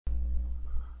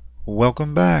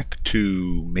Welcome back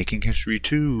to Making History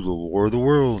 2, The War of the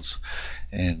Worlds,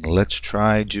 and let's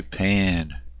try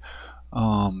Japan.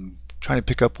 Trying to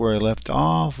pick up where I left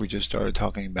off, we just started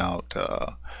talking about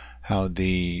how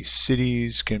the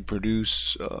cities can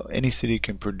produce, any city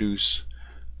can produce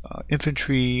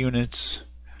infantry units,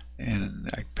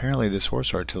 and apparently this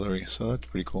horse artillery, so that's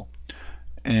pretty cool.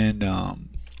 And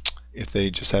if they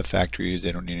just have factories,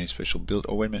 they don't need any special build.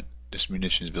 Oh, wait a minute. This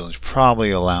munitions building is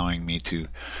probably allowing me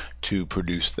to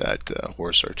produce that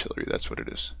horse artillery. That's what it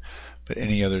is. But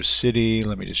any other city,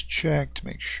 let me just check to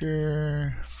make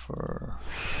sure.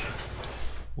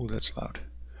 Oh, that's loud.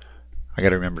 I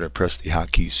got to remember to press the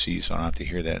hotkey C so I don't have to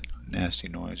hear that nasty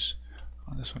noise.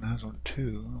 Oh, this one has one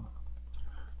too.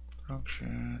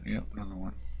 Production. Yep, another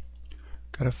one.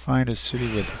 Got to find a city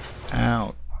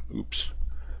without. Oops.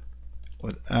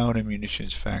 Without a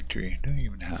munitions factory. Do you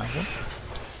even have one?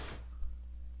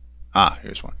 Ah,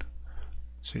 here's one.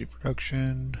 City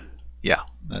production. Yeah,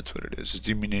 that's what it is. It's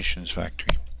the munitions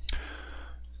factory.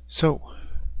 So,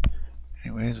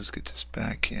 anyways, let's get this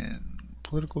back in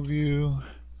political view.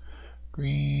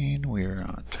 Green, we're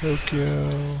on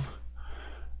Tokyo.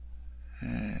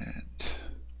 And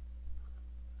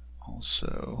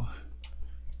also,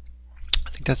 I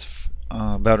think that's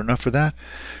about enough for that.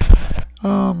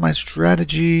 My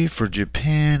strategy for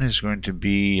Japan is going to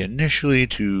be initially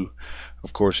to,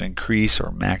 of course, increase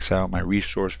or max out my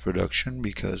resource production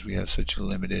because we have such a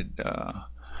limited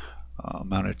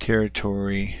amount of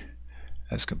territory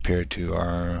as compared to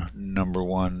our number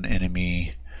one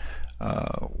enemy,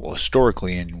 well,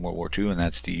 historically in World War II, and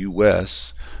that's the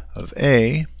U.S. of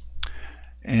A.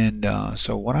 And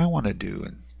so what I want to do,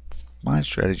 and my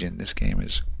strategy in this game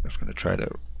is I'm going to try to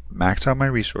max out my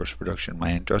resource production,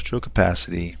 my industrial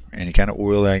capacity, any kind of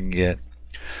oil I can get,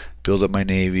 build up my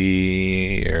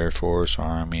Navy, Air Force,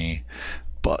 Army,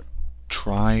 but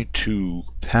try to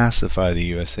pacify the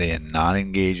USA and not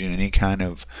engage in any kind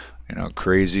of,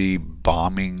 crazy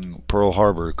bombing Pearl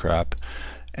Harbor crap,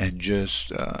 and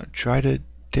just try to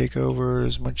take over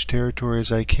as much territory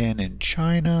as I can in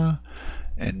China,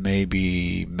 and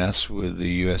maybe mess with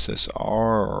the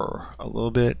USSR a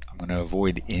little bit. I'm going to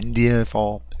avoid India if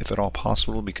at all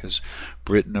possible, because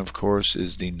Britain, of course,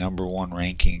 is the number one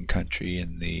ranking country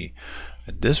in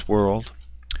this world.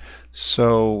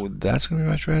 So that's going to be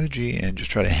my strategy, and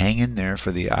just try to hang in there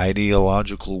for the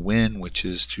ideological win, which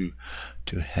is to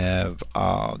have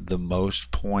the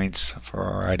most points for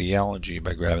our ideology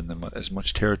by grabbing as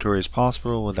much territory as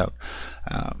possible without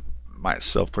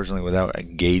myself personally, without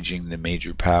engaging the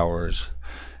major powers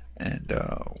and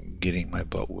getting my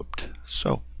butt whooped.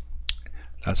 So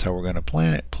that's how we're going to play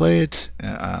it.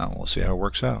 We'll see how it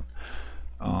works out.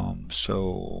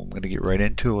 So I'm going to get right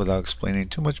into it without explaining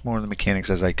too much more of the mechanics.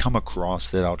 As I come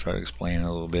across it, I'll try to explain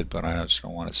a little bit, but I just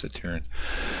don't want to sit here and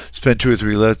spend 2 or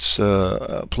 3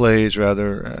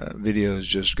 videos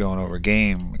just going over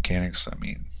game mechanics. I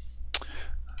mean,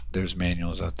 there's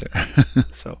manuals out there.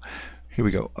 So here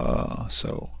we go.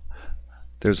 So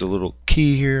there's a little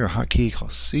key here, a hotkey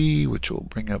called C, which will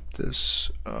bring up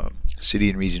this city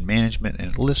and region management,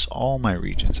 and it lists all my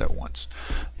regions at once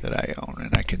that I own.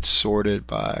 And I can sort it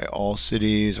by all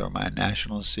cities, or my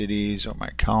national cities, or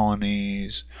my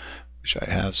colonies, which I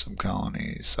have some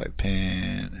colonies,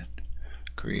 Saipan, and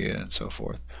Korea, and so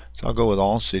forth. So I'll go with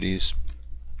all cities.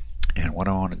 And what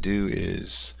I want to do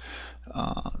is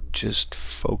just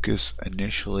focus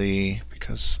initially,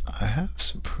 because I have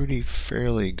some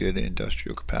fairly good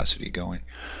industrial capacity going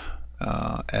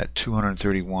at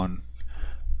 231.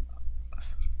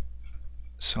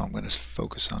 So I'm going to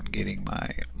focus on getting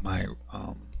my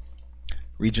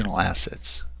regional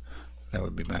assets. That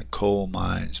would be my coal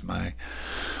mines, my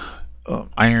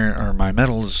iron or my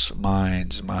metals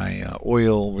mines, my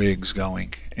oil rigs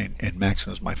going, and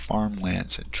maximize my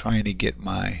farmlands, and trying to get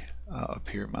my up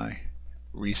here my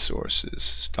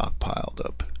resources stockpiled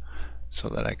up so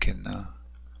that I can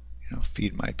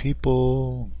feed my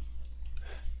people,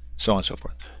 so on and so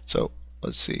forth. So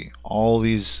let's see, all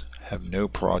these have no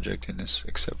project in this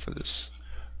except for this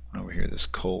one over here, this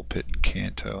coal pit in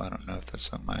Kanto. I don't know if that's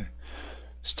something I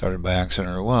started by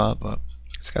accident or what, but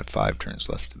it's got 5 turns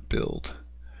left to build.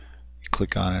 You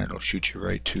click on it, it'll shoot you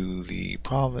right to the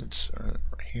province, or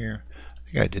right here. I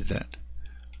think I did that.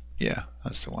 Yeah,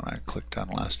 that's the one I clicked on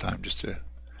last time, just to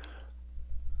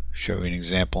show you an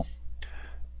example.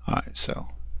 Alright, so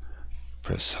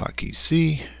press hotkey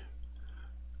C,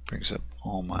 brings up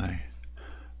all my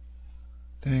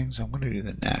things. I'm going to do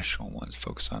the national ones,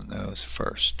 focus on those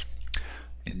first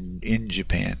in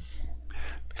Japan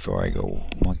before I go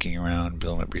monkeying around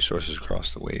building up resources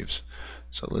across the waves.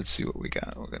 So let's see what we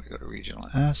got. We're going to go to regional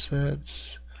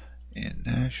assets, in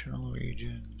national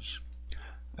regions,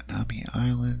 Anami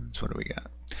Islands. What do we got?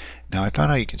 Now I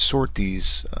found out you can sort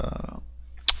these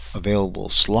available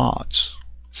slots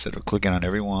instead of clicking on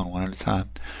every one at a time.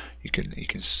 You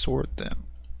can sort them,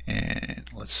 and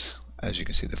let's, as you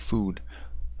can see, the food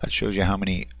that shows you how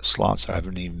many slots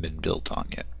haven't even been built on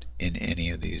yet in any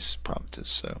of these provinces.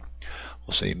 So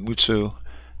we'll say Mutsu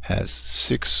has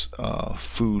 6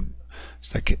 food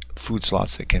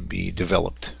slots that can be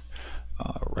developed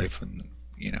right from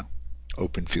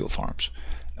open field farms.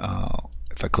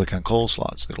 If I click on coal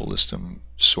slots, it'll list them,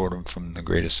 sort them from the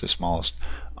greatest to smallest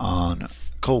on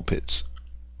coal pits,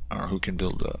 or who can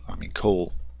build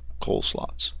coal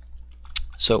slots.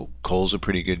 So coal's a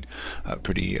pretty good,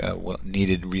 pretty well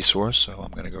needed resource. So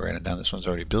I'm going to go right on down. This one's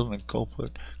already built in a coal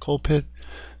pit.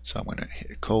 So I'm going to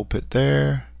hit a coal pit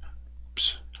there.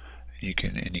 Oops.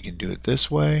 And you can do it this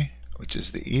way, which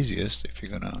is the easiest if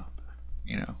you're gonna,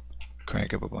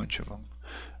 crank up a bunch of them.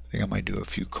 I think I might do a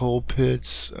few coal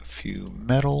pits, a few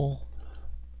metal.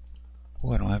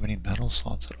 Oh, I don't have any metal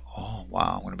slots at all.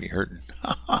 Wow, I'm gonna be hurting.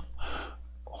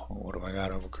 What do I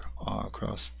got over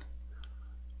across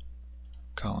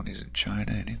colonies in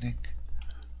China? Anything?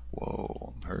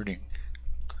 Whoa, I'm hurting.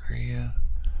 Korea.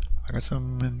 I got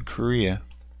some in Korea.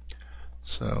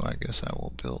 So I guess I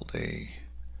will build a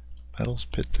metals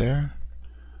pit there.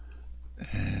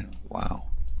 And wow,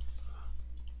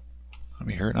 I'm gonna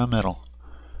be hurting on metal.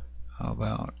 How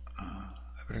about I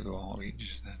better go all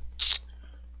regions then.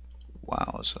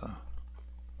 Wow, it's a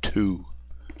 2.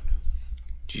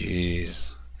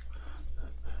 Jeez.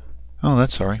 Oh,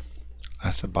 that's sorry. I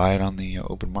have to buy it on the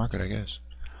open market, I guess.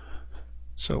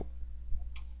 So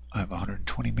I have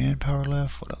 120 manpower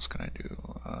left. What else can I do?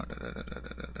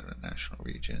 National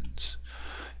regions.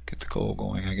 Get the coal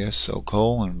going, I guess. Sell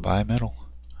coal and buy metal.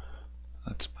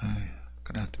 That's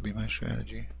gonna have to be my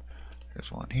strategy.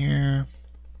 There's one here.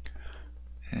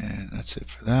 And that's it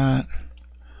for that.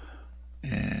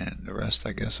 And the rest,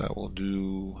 I guess I will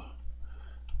do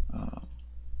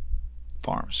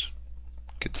farms.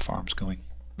 Get the farms going.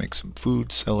 Make some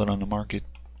food, sell it on the market,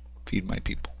 feed my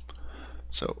people.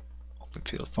 So, open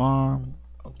field farm,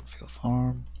 open field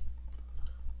farm.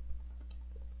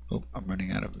 Oh, I'm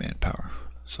running out of manpower.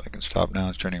 So I can stop now.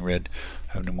 It's turning red.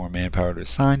 I have no more manpower to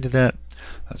assign to that.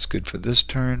 That's good for this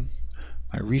turn.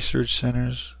 My research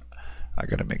centers, I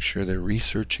got to make sure they're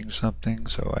researching something.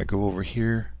 So I go over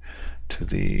here to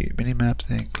the minimap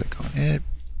thing, click on it.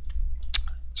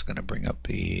 It's going to bring up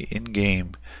the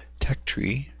in-game tech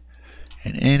tree.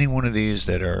 And any one of these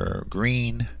that are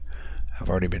green have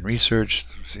already been researched.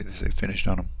 See, they say finished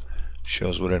on them.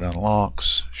 Shows what it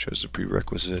unlocks. Shows the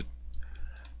prerequisite.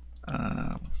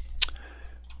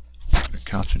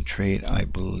 Concentrate, I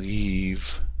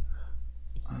believe.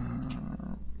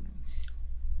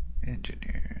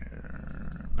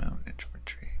 Engineer, mountain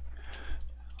infantry.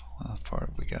 How far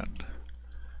have we gotten?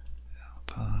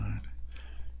 Alpine.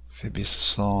 Amphibious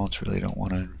assaults. Really don't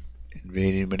want to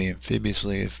invade anybody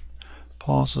amphibiously if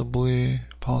possible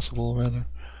rather.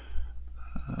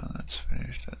 That's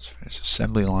finished. That's finished.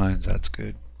 Assembly lines. That's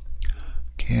good.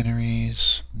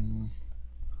 Canneries.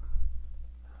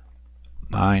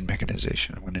 Mine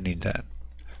mechanization. I'm going to need that.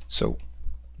 So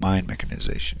mine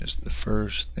mechanization is the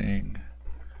first thing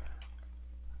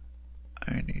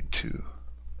I need to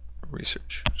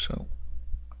research. So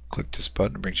click this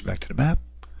button, it brings you back to the map.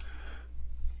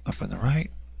 Up on the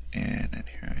right, and then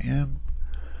here I am.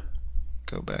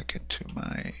 Go back into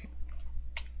my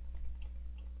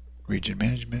region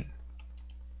management,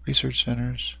 research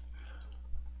centers,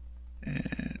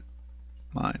 and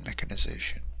mine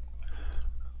mechanization.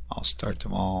 I'll start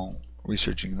them all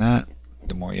researching that.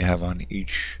 The more you have on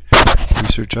each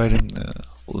research item, the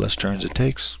less turns it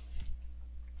takes.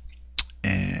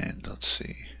 And let's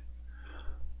see.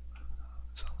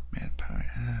 That's all the manpower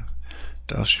I have.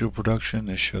 Industrial production,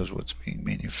 this shows what's being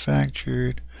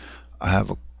manufactured. I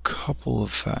have a couple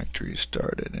of factories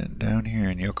started, and down here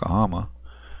in Yokohama,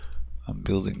 I'm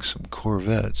building some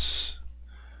Corvettes.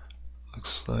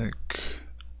 Looks like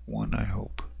one, I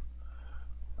hope.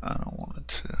 I don't want it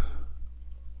to.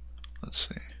 Let's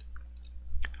see.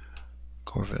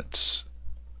 Corvettes.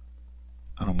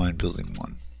 I don't mind building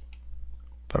one,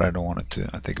 but I don't want it to.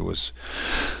 I think it was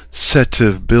set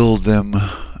to build them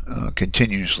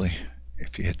continuously.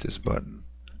 If you hit this button,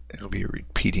 it'll be a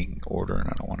repeating order, and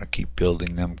I don't want to keep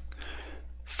building them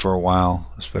for a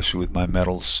while, especially with my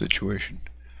metals situation.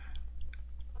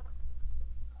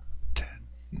 10.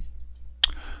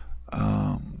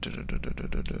 I'm going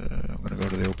to go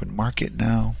to the open market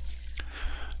now.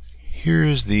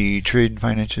 Here's the trade and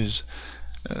finances,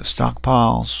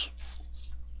 stockpiles.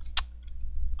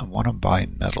 I'm want to buy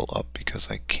metal up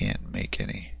because I can't make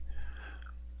any.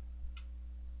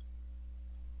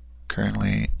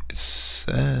 Currently it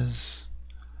says,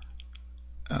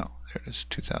 oh, there it is,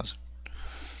 2,000.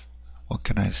 What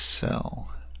can I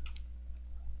sell?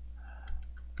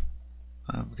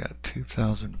 I've got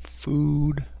 2,000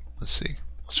 food. Let's see.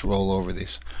 Let's roll over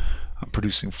these. I'm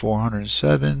producing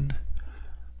 407.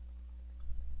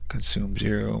 Consume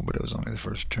 0, but it was only the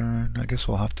first turn. I guess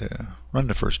we'll have to run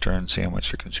the first turn and see how much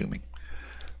they're consuming.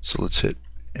 So let's hit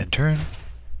end turn.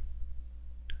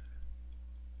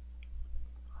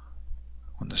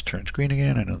 When this turns green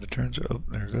again, I know the turns are, oh,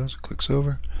 there it goes, it clicks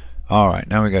over. Alright,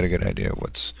 now we got a good idea of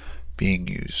what's being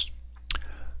used.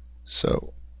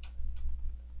 So,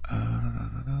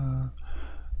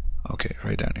 okay,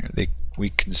 right down here. We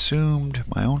consumed,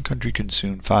 my own country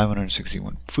consumed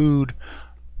 561 food.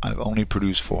 I've only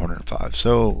produced 405.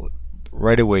 So,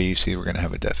 right away you see we're going to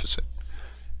have a deficit.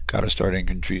 Got to start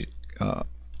increasing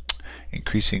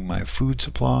my food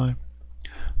supply.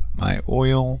 My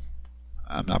oil,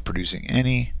 I'm not producing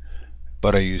any,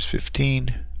 but I use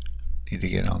 15. Need to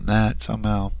get on that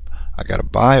somehow. I got to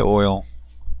buy oil.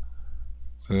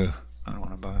 Ugh, I don't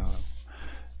want to buy oil.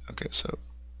 Okay, so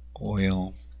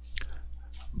oil,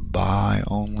 buy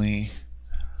only.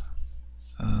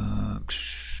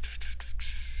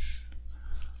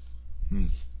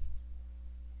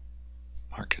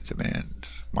 Market demand,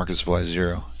 market supply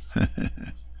 0.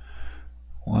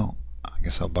 Well, I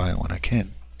guess I'll buy it when I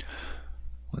can.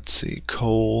 Let's see,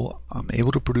 coal. I'm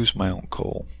able to produce my own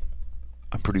coal.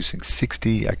 I'm producing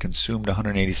 60. I consumed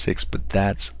 186, but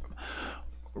that's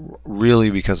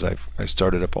really because I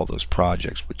started up all those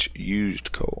projects which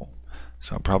used coal.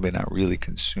 So I'm probably not really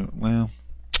consuming. Well,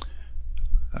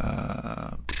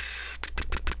 I'm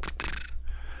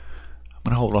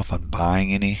going to hold off on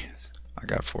buying any. I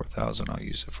got 4,000. I'll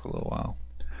use it for a little while.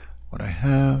 What I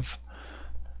have,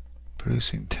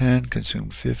 producing 10,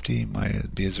 consumed 50.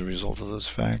 Might be as a result of those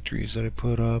factories that I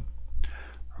put up.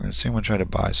 We're going to see. I'm going to try to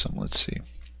buy some. Let's see.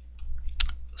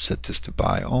 Set this to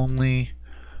buy only.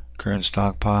 Current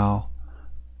stockpile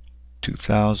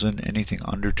 2,000. Anything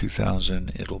under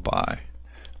 2,000 it'll buy.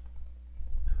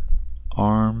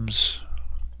 Arms,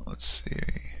 let's see,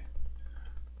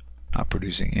 not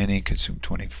producing any. Consume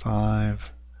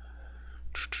 25.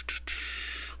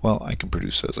 Well, I can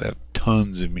produce those. I have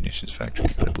tons of munitions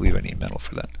factories, but I believe I need metal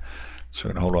for that. So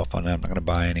I'm going to hold off on that. I'm not going to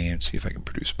buy any and see if I can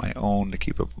produce my own to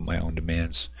keep up with my own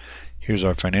demands. Here's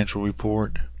our financial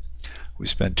report. We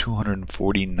spent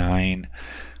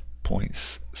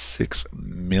 $249.6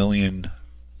 million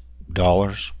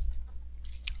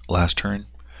last turn.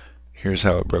 Here's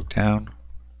how it broke down.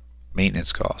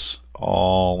 Maintenance costs.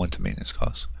 All went to maintenance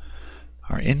costs.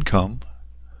 Our income,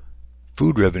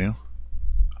 food revenue,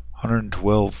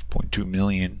 112.2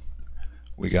 million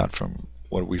we got from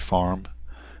what we farm.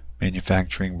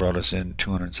 Manufacturing brought us in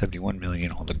 271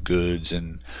 million. All the goods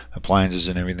and appliances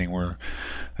and everything were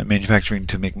manufacturing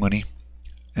to make money.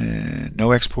 And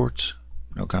no exports,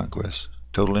 no conquests.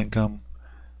 Total income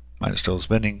minus total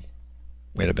spending,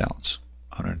 we had a balance,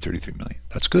 133 million.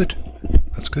 That's good.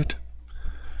 That's good.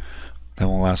 That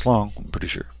won't last long, I'm pretty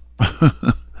sure.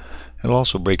 It'll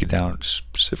also break it down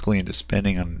specifically into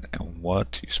spending on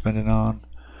what you spend it on.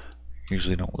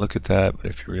 Usually don't look at that, but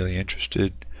if you're really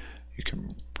interested, you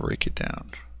can break it down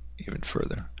even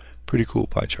further. Pretty cool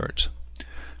pie charts.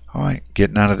 All right,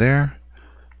 getting out of there.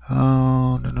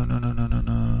 Oh,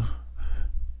 no.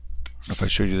 If I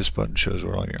showed you, this button shows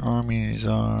where all your armies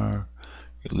are,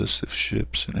 your list of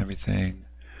ships and everything.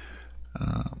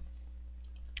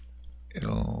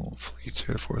 It'll fleets,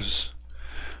 air forces.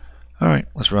 All right,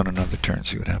 let's run another turn,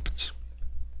 see what happens.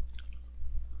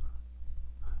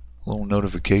 A little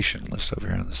notification list over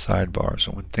here on the sidebar.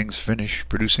 So when things finish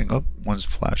producing, oh, one's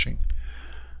flashing.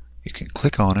 You can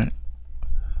click on it. It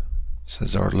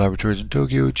says our laboratories in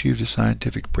Tokyo achieved a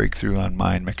scientific breakthrough on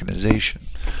mine mechanization.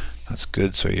 That's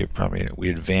good. So we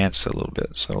advanced a little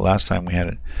bit. So last time we had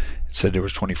it, it said there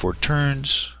was 24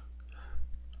 turns.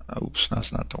 Oops,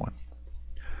 that's not the one.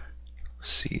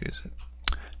 C is it?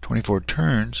 24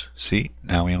 turns. See,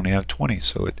 now we only have 20.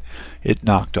 So it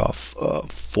knocked off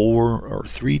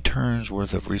 3 turns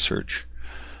worth of research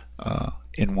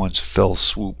in one's fell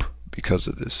swoop because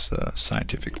of this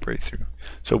scientific breakthrough.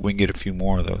 So we can get a few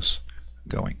more of those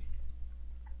going.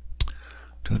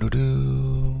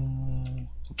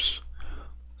 Oops.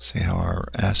 See how our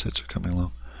assets are coming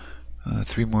along.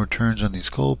 3 more turns on these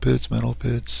coal pits, metal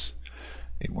pits.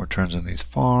 8 more turns on these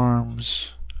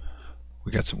farms.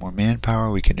 We got some more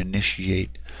manpower. We can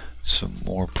initiate some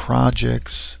more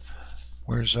projects.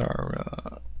 Where's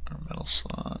our metal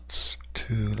slots?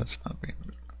 2. That's not being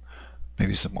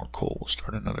maybe some more coal. We'll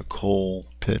start another coal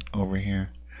pit over here.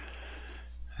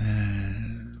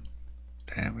 And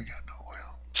damn, we got no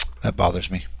oil. That bothers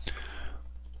me.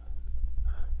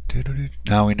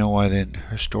 Now we know why then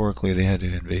historically they had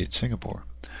to invade Singapore.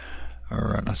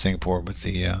 Or not Singapore, but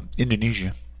the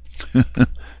Indonesia.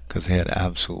 Because they had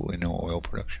absolutely no oil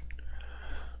production.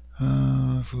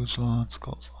 Food slots,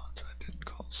 coal slots. I didn't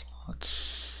coal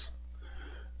slots.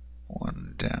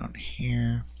 One down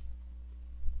here.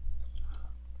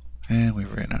 And we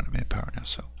ran out of manpower now,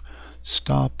 so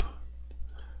stop.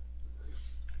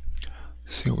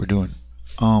 See what we're doing.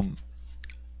 I'm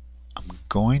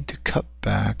going to cut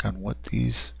back on what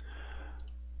these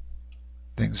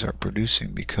things are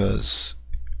producing because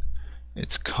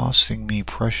it's costing me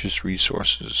precious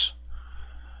resources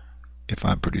if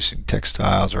I'm producing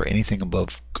textiles or anything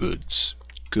above goods.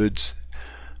 Goods,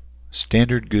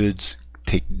 standard goods,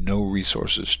 take no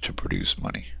resources to produce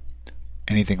money.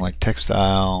 Anything like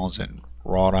textiles and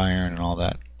wrought iron and all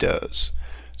that does.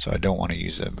 So I don't want to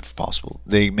use them if possible.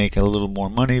 They make a little more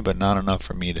money, but not enough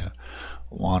for me to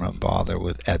want to bother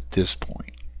with at this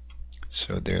point.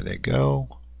 So there they go.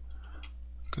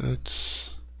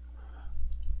 Goods.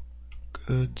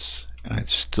 Goods. And I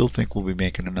still think we'll be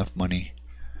making enough money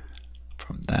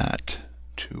from that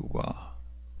to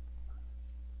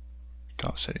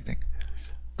offset anything.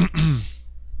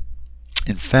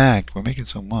 In fact, we're making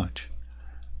so much.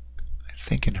 I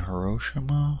think in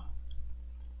Hiroshima,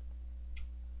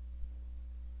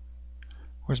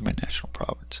 where's my national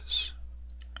provinces?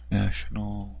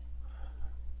 National,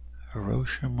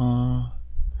 Hiroshima,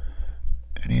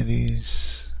 any of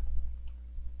these?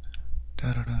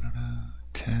 10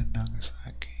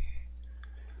 Nagasaki,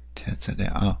 10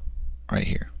 Sendai. Oh, right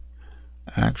here.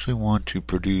 I actually want to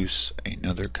produce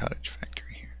another cottage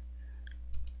factory here.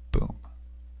 Boom.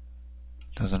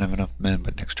 Doesn't have enough men,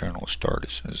 but next turn will start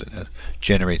as soon as it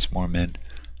generates more men.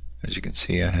 As you can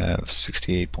see, I have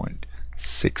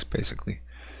 68.6 basically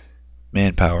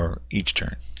manpower each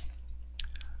turn.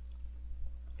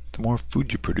 The more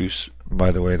food you produce,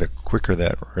 by the way, the quicker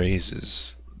that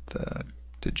raises the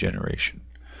generation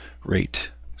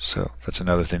rate. So that's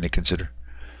another thing to consider.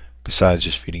 Besides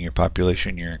just feeding your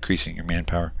population, you're increasing your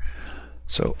manpower.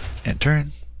 So end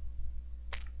turn.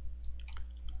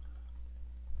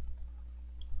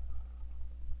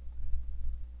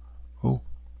 Oh,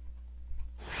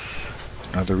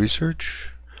 another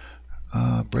research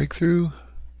breakthrough.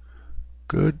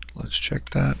 Good. Let's check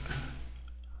that.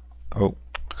 Oh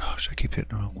gosh, I keep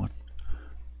hitting the wrong one.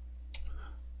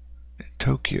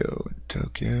 Tokyo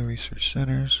research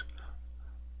centers.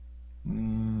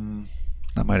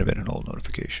 That might have been an old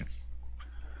notification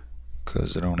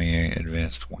because it only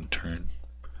advanced one turn.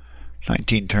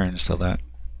 19 turns till that.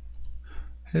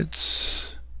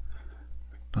 It's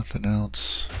nothing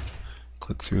else.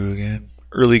 Click through again.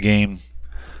 Early game.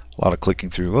 A lot of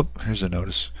clicking through. Oh, here's a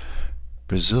notice.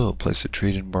 Brazil placed a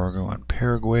trade embargo on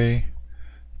Paraguay.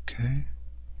 Okay.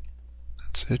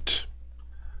 That's it.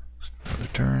 Another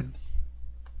turn.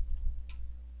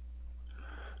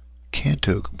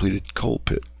 Kanto completed coal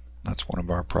pit. That's one of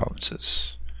our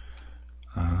provinces.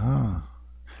 Hamgyong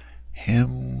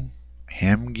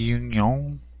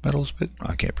metals pit?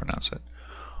 I can't pronounce that.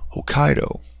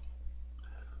 Hokkaido.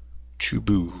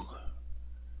 Chubu.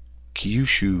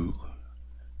 Kyushu.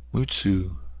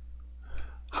 Mutsu.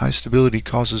 High stability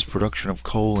causes production of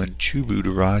coal in Chubu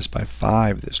to rise by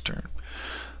 5 this turn.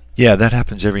 Yeah, that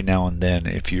happens every now and then.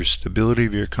 If your stability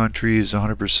of your country is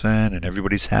 100% and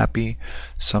everybody's happy,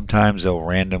 sometimes they'll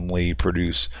randomly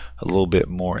produce a little bit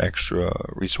more extra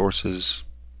resources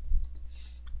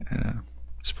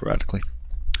sporadically.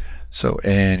 So,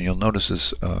 and you'll notice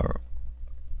this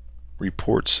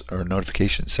reports or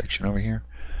notifications section over here.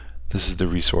 This is the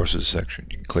resources section.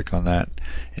 You can click on that,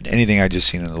 and anything I just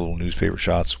seen in the little newspaper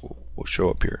shots will show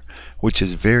up here, which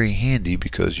is very handy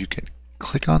because you can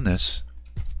click on this.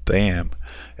 Bam,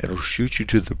 it'll shoot you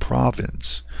to the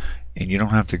province, and you don't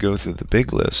have to go through the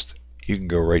big list. You can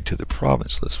go right to the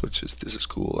province list, this is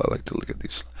cool. I like to look at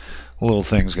these little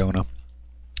things going up.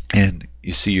 And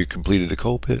you see you completed the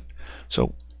coal pit,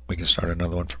 so we can start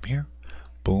another one from here.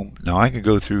 Boom. Now I could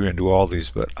go through and do all these,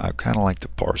 but I kind of like to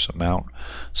parse them out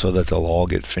so that they'll all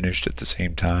get finished at the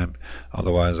same time.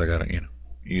 Otherwise, I gotta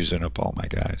using up all my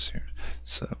guys here.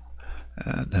 So,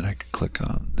 and then I can click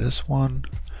on this one.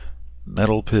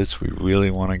 Metal pits, we really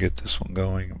want to get this one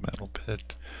going, a metal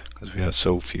pit, because we have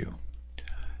so few.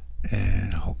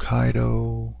 And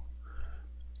Hokkaido,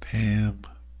 bam,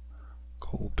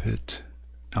 coal pit.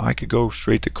 Now I could go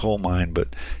straight to coal mine, but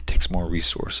it takes more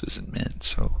resources and men,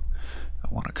 so I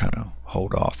want to kind of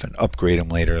hold off and upgrade them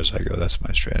later as I go. That's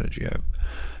my strategy. I've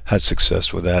had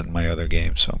success with that in my other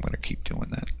games, so I'm going to keep doing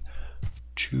that.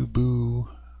 Chubu.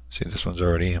 See, this one's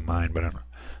already in mine, but I'm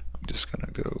just going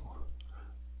to go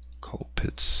coal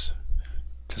pits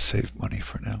to save money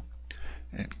for now.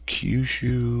 And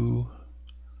Kyushu,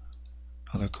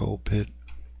 another coal pit.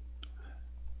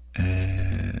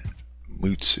 And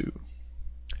Mutsu.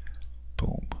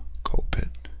 Boom, coal pit.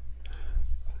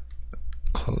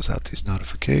 Close out these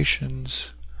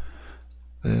notifications.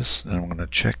 This, and I'm going to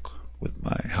check with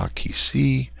my hotkey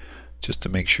C just to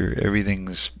make sure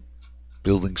everything's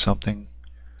building something.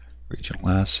 Regional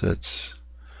assets.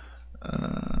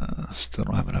 Still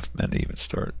don't have enough men to even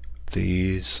start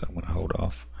these, so I'm going to hold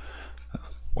off.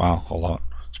 Wow, a lot.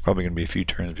 It's probably going to be a few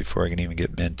turns before I can even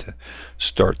get men to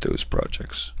start those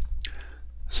projects.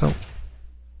 So,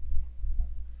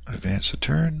 advance a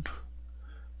turn.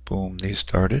 Boom, these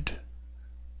started.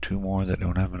 2 more that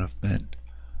don't have enough men.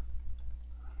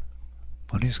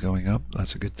 Money's going up,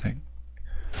 that's a good thing.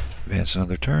 Advance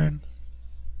another turn.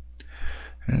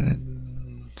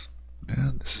 And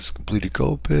yeah, this is completed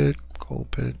coal pit, coal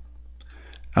pit.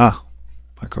 Ah,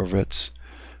 my corvettes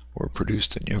were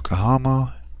produced in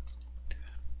Yokohama.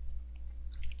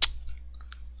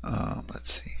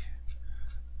 Let's see.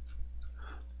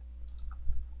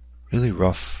 Really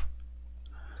rough.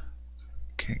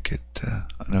 Can't get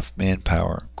enough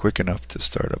manpower quick enough to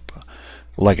start up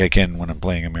like I can when I'm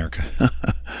playing America.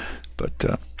 But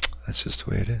that's just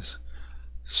the way it is.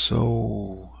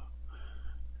 So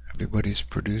everybody's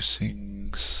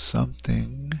producing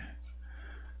something.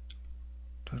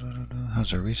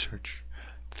 How's our research?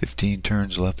 15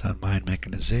 turns left on mine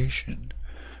mechanization,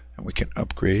 and we can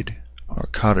upgrade our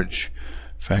cottage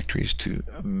factories to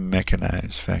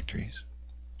mechanized factories.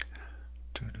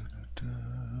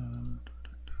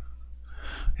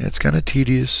 Yeah, it's kind of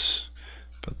tedious,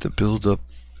 but the build up,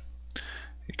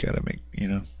 you gotta make,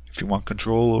 if you want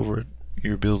control over it,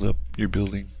 your build up, your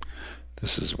building,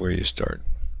 this is where you start.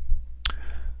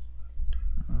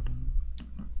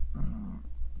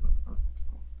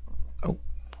 Oh,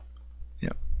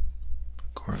 yep.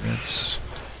 Corvettes,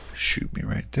 shoot me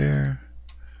right there.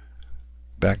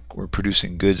 Back, we're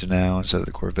producing goods now instead of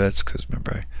the Corvettes, because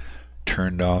remember I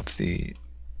turned off the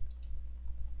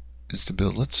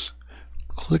build. Let's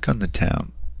click on the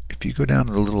town. If you go down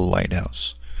to the little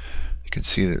lighthouse, you can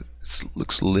see that it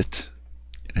looks lit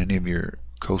in any of your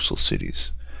coastal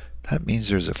cities. That means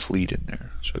there's a fleet in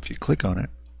there. So if you click on it,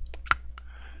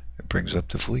 it brings up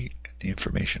the fleet and the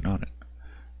information on it.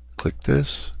 Click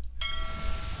this,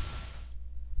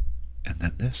 and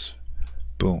then this.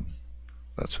 Boom.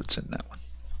 That's what's in that one.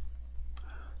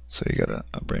 So you got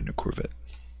a brand new Corvette.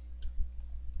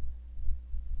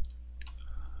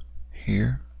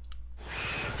 Here,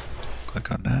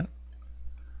 click on that.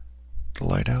 The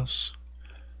lighthouse.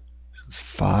 There's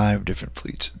 5 different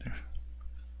fleets in there.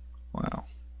 Wow.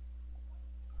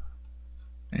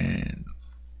 And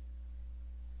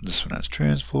this one has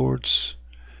transports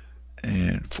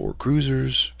and 4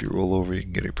 cruisers. If you roll over, you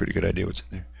can get a pretty good idea what's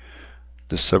in there.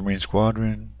 The submarine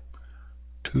squadron,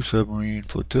 2 submarine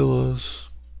flotillas,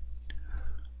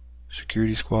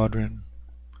 security squadron,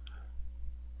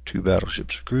 2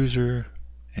 battleships or cruiser,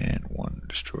 and 1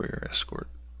 destroyer escort.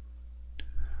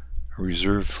 A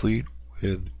reserve fleet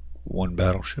with 1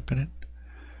 battleship in it,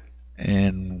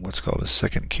 and what's called a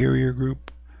second carrier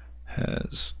group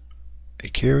has a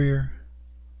carrier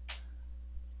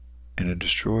and a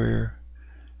destroyer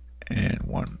and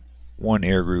one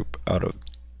air group out of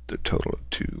the total of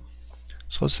 2.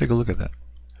 So let's take a look at that.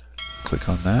 Click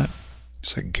on that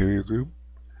second carrier group,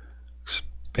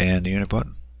 expand the unit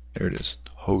button. There it is.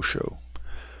 Hosho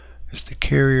is the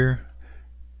carrier.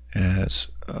 It has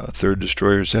 3rd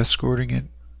destroyers escorting it.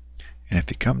 And if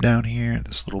you come down here,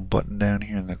 this little button down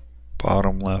here in the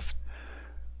bottom left,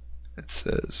 it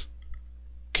says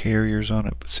carriers on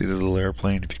it. But see the little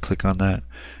airplane? If you click on that,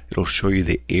 it'll show you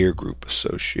the air group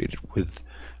associated with,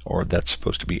 or that's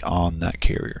supposed to be on that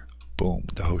carrier. Boom,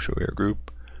 the Hosho air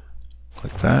group.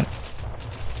 Click that.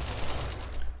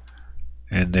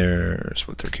 And there's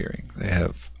what they're carrying. They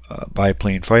have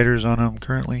biplane fighters on them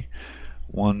currently.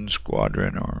 1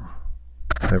 squadron or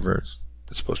whatever it's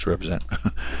supposed to represent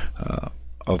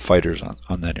of fighters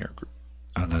on that air group,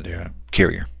 on that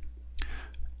carrier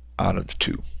out of the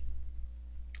 2.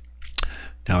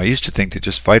 Now I used to think that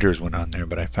just fighters went on there,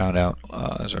 but I found out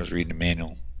as I was reading the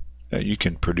manual that you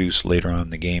can produce later on in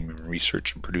the game and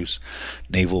research and produce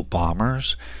naval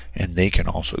bombers, and they can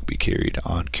also be carried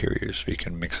on carriers, so you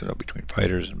can mix it up between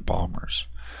fighters and bombers.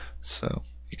 So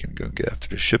you can go and get after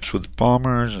the ships with the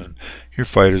bombers, and your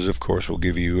fighters of course will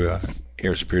give you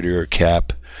air superiority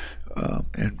cap,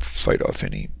 and fight off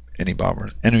any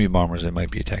enemy bombers that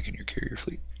might be attacking your carrier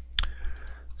fleet.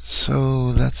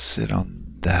 So that's it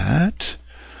on that.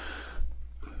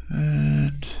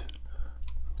 And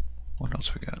what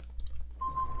else we got?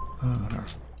 Our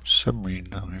submarine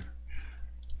down here.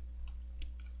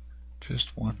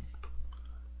 Just one.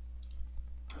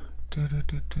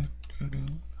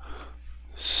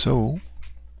 So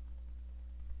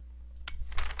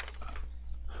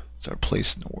it's our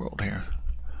place in the world here.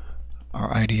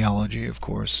 Our ideology, of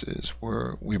course, is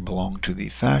we belong to the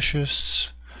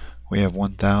fascists. We have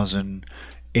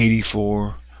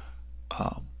 1,084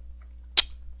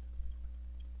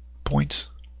 points.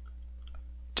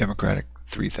 Democratic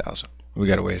 3,000. We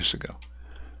got a ways to go.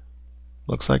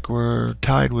 Looks like we're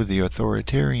tied with the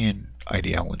authoritarian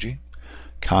ideology.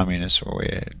 Communists are way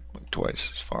ahead, twice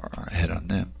as far ahead on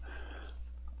them.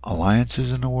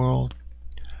 Alliances in the world.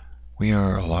 We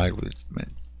are allied with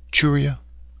Manchuria,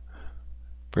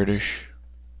 British,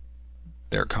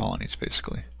 their colonies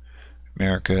basically.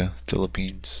 America,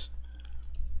 Philippines.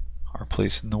 Our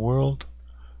place in the world.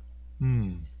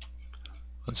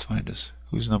 Let's find us.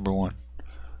 Who's number one?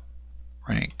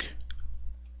 Rank.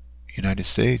 United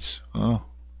States. Oh,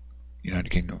 United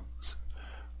Kingdom.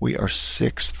 We are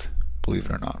 6th, believe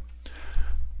it or not.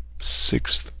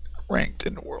 6th ranked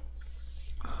in the world.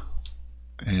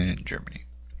 And Germany.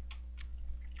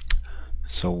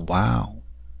 So, wow.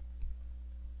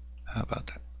 How about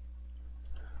that?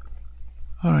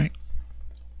 Alright.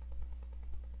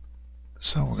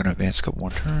 So, we're going to advance a couple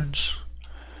more turns.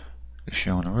 Just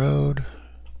showing the road.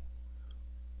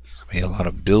 Be a lot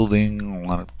of building, a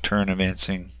lot of turn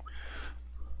advancing,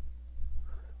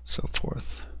 so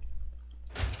forth.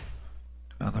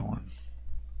 Another one.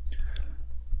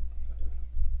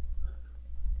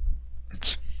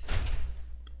 It's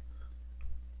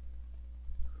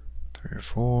 3 or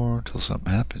 4 until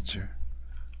something happens here.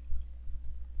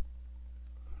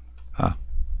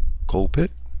 Coal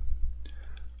pit,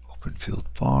 open field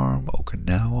farm,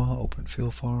 Okinawa, open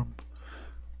field farm.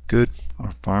 Good.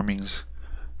 Our farming's,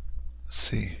 let's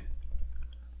see,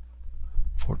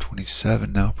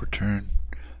 427 now per turn,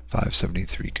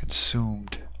 573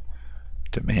 consumed,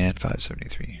 demand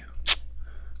 573.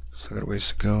 Still got a ways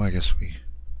to go. I guess we.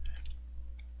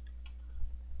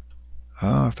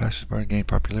 Our fascist party gained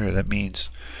popularity. That means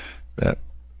that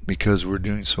because we're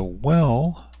doing so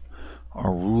well,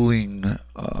 our ruling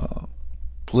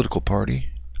political party.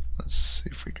 Let's see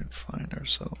if we can find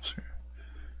ourselves here.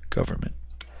 Government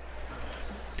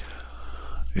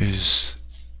is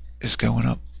going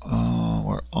up.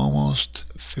 We're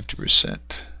almost 50%.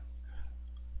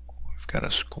 We've got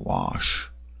to squash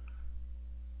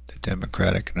the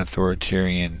democratic and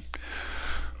authoritarian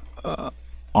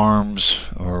arms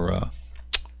or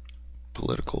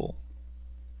political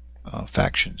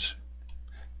factions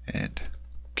and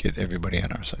get everybody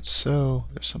on our side. So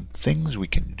there's some things we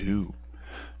can do.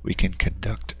 We can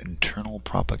conduct internal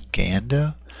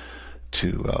propaganda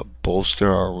to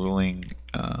bolster our ruling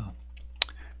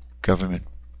government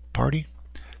party.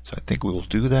 So I think we will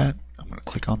do that. I'm going to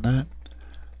click on that.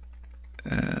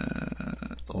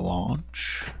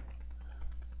 Launch.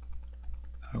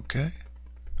 Okay.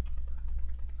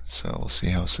 So we'll see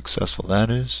how successful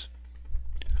that is.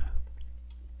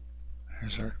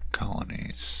 Here's our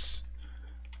colonies.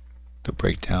 The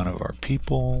breakdown of our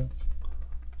people.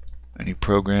 Any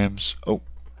programs. Oh,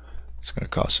 it's going to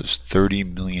cost us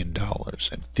 $30 million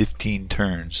and 15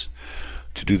 turns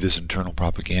to do this internal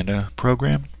propaganda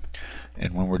program.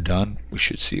 And when we're done, we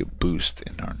should see a boost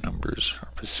in our numbers, our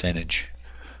percentage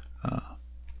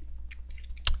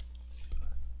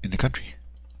in the country.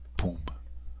 Boom.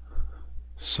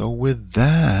 So with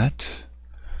that,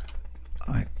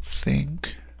 I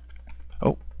think,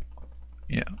 oh,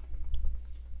 yeah,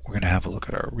 we're going to have a look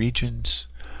at our regions,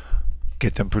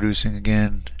 get them producing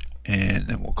again, and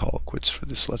then we'll call it quits for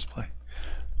this Let's Play.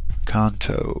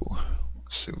 Kanto.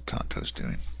 Let's see what Kanto's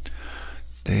doing.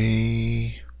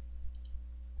 They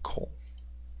coal.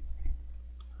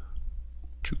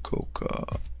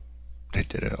 Chukoka. They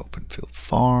did an open field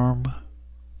farm. I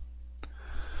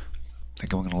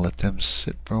think I'm going to let them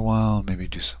sit for a while. Maybe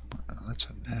do some. That's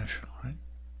a national, right?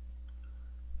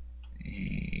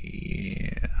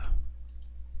 Yeah.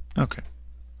 Okay.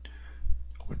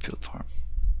 Open field farm.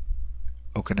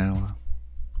 Okinawa.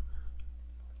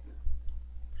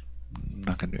 I'm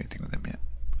not going to do anything with them yet.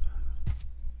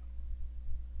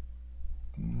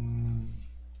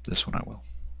 This one I will,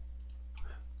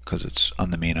 because it's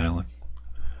on the main island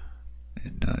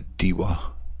in Diwa,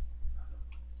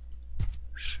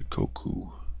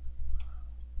 Shikoku.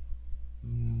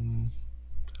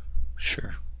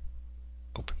 Sure.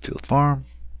 Field farm.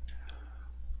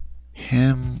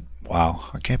 Wow,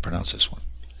 I can't pronounce this one.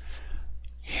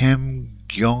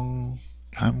 Hamgyong.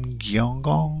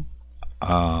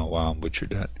 Wow, I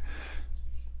butchered that.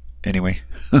 Anyway,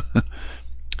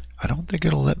 I don't think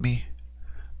it'll let me.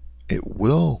 It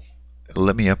will. It'll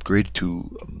let me upgrade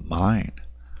to a mine.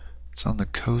 It's on the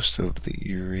coast of the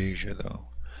Eurasia, though.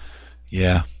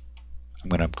 Yeah, I'm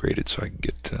going to upgrade it so I can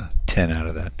get 10 out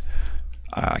of that.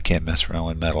 I can't mess around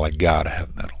with metal. I gotta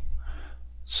have metal.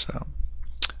 So,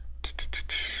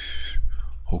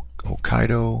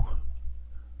 Hokkaido.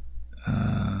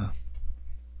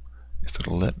 If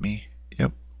it'll let me.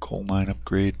 Yep, coal mine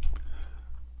upgrade.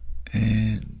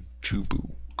 And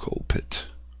Jubu coal pit.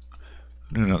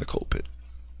 Do another coal pit.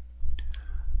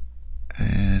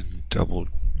 And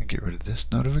get rid of this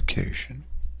notification.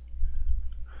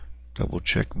 Double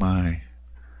check my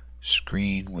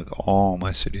screen with all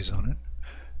my cities on it.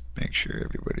 Make sure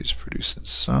everybody's producing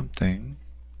something.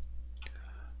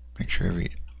 Make sure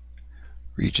every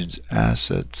region's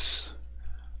assets.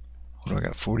 What do I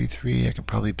got? 43. I can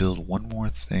probably build one more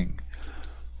thing.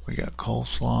 We got coal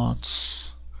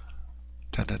slots.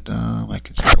 I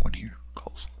can start one here.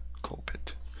 Coal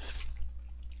pit.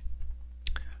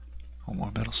 No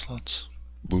more metal slots.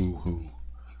 Boo hoo.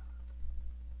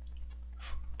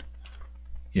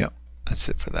 Yep, that's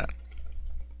it for that.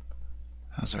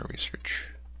 How's our research?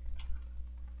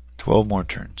 12 more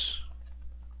turns.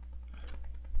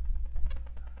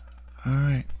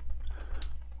 Alright.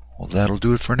 Well, that'll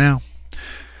do it for now.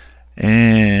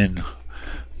 And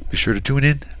be sure to tune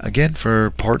in again for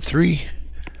part 3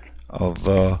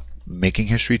 of Making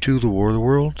History 2, The War of the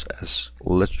Worlds, as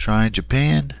Let's Try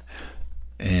Japan,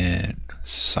 and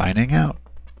signing out.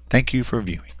 Thank you for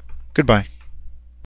viewing. Goodbye.